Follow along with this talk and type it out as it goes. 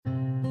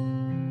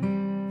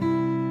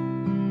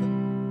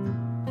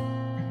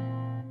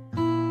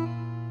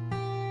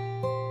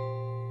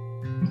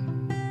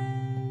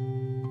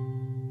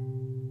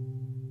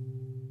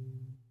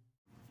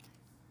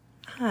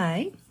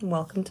Hi,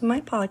 welcome to my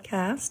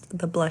podcast,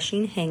 The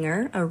Blushing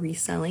Hanger, a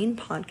reselling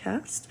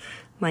podcast.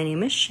 My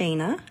name is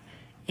Shayna,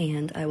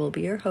 and I will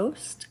be your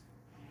host.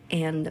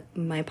 And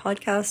my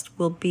podcast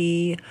will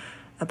be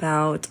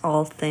about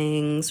all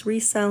things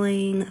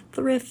reselling,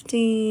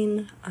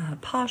 thrifting,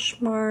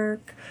 Poshmark,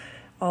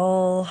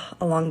 all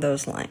along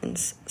those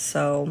lines.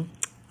 So,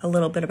 a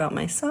little bit about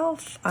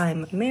myself.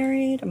 I'm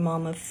married, a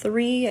mom of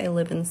 3. I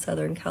live in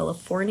Southern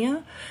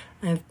California.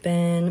 I've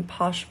been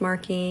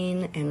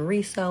Poshmarking and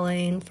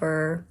reselling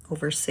for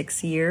over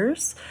 6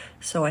 years.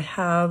 So I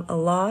have a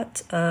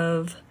lot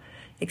of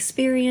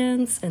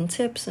experience and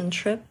tips and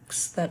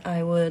tricks that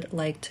I would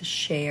like to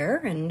share.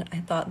 And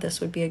I thought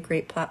this would be a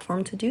great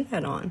platform to do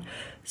that on.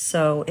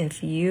 So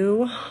if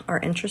you are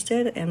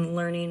interested in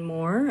learning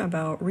more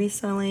about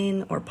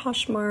reselling or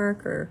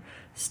Poshmark or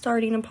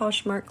starting a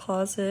Poshmark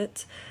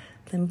closet,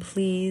 then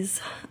please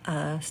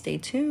stay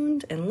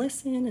tuned and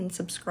listen and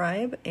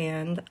subscribe,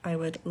 and I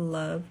would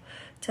love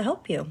to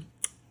help you.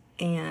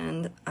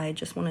 And I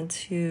just wanted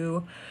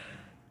to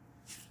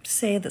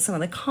say that some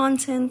of the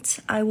content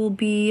I will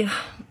be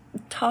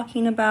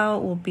talking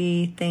about will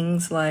be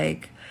things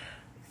like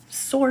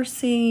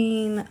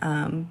sourcing,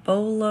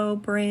 Bolo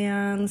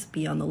brands,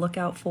 be on the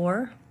lookout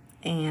for,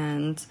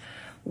 and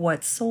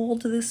what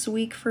sold this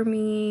week for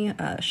me,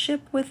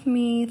 ship with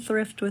me,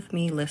 thrift with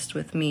me, list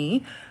with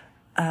me,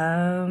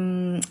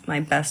 my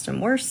best and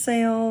worst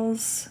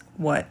sales,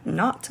 what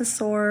not to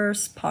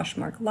source,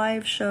 Poshmark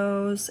live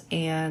shows,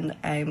 and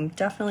I'm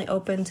definitely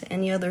open to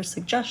any other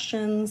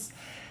suggestions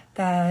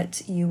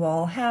that you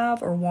all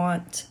have or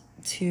want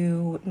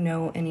to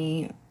know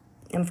any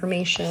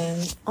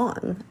information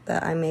on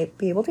that I may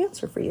be able to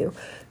answer for you.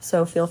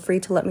 So feel free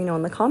to let me know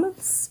in the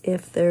comments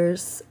if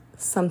there's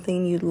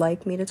something you'd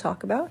like me to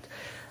talk about.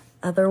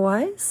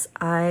 Otherwise,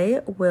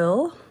 I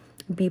will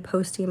be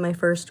posting my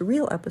first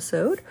real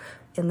episode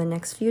in the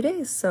next few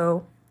days.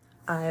 So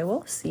I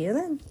will see you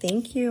then.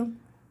 Thank you.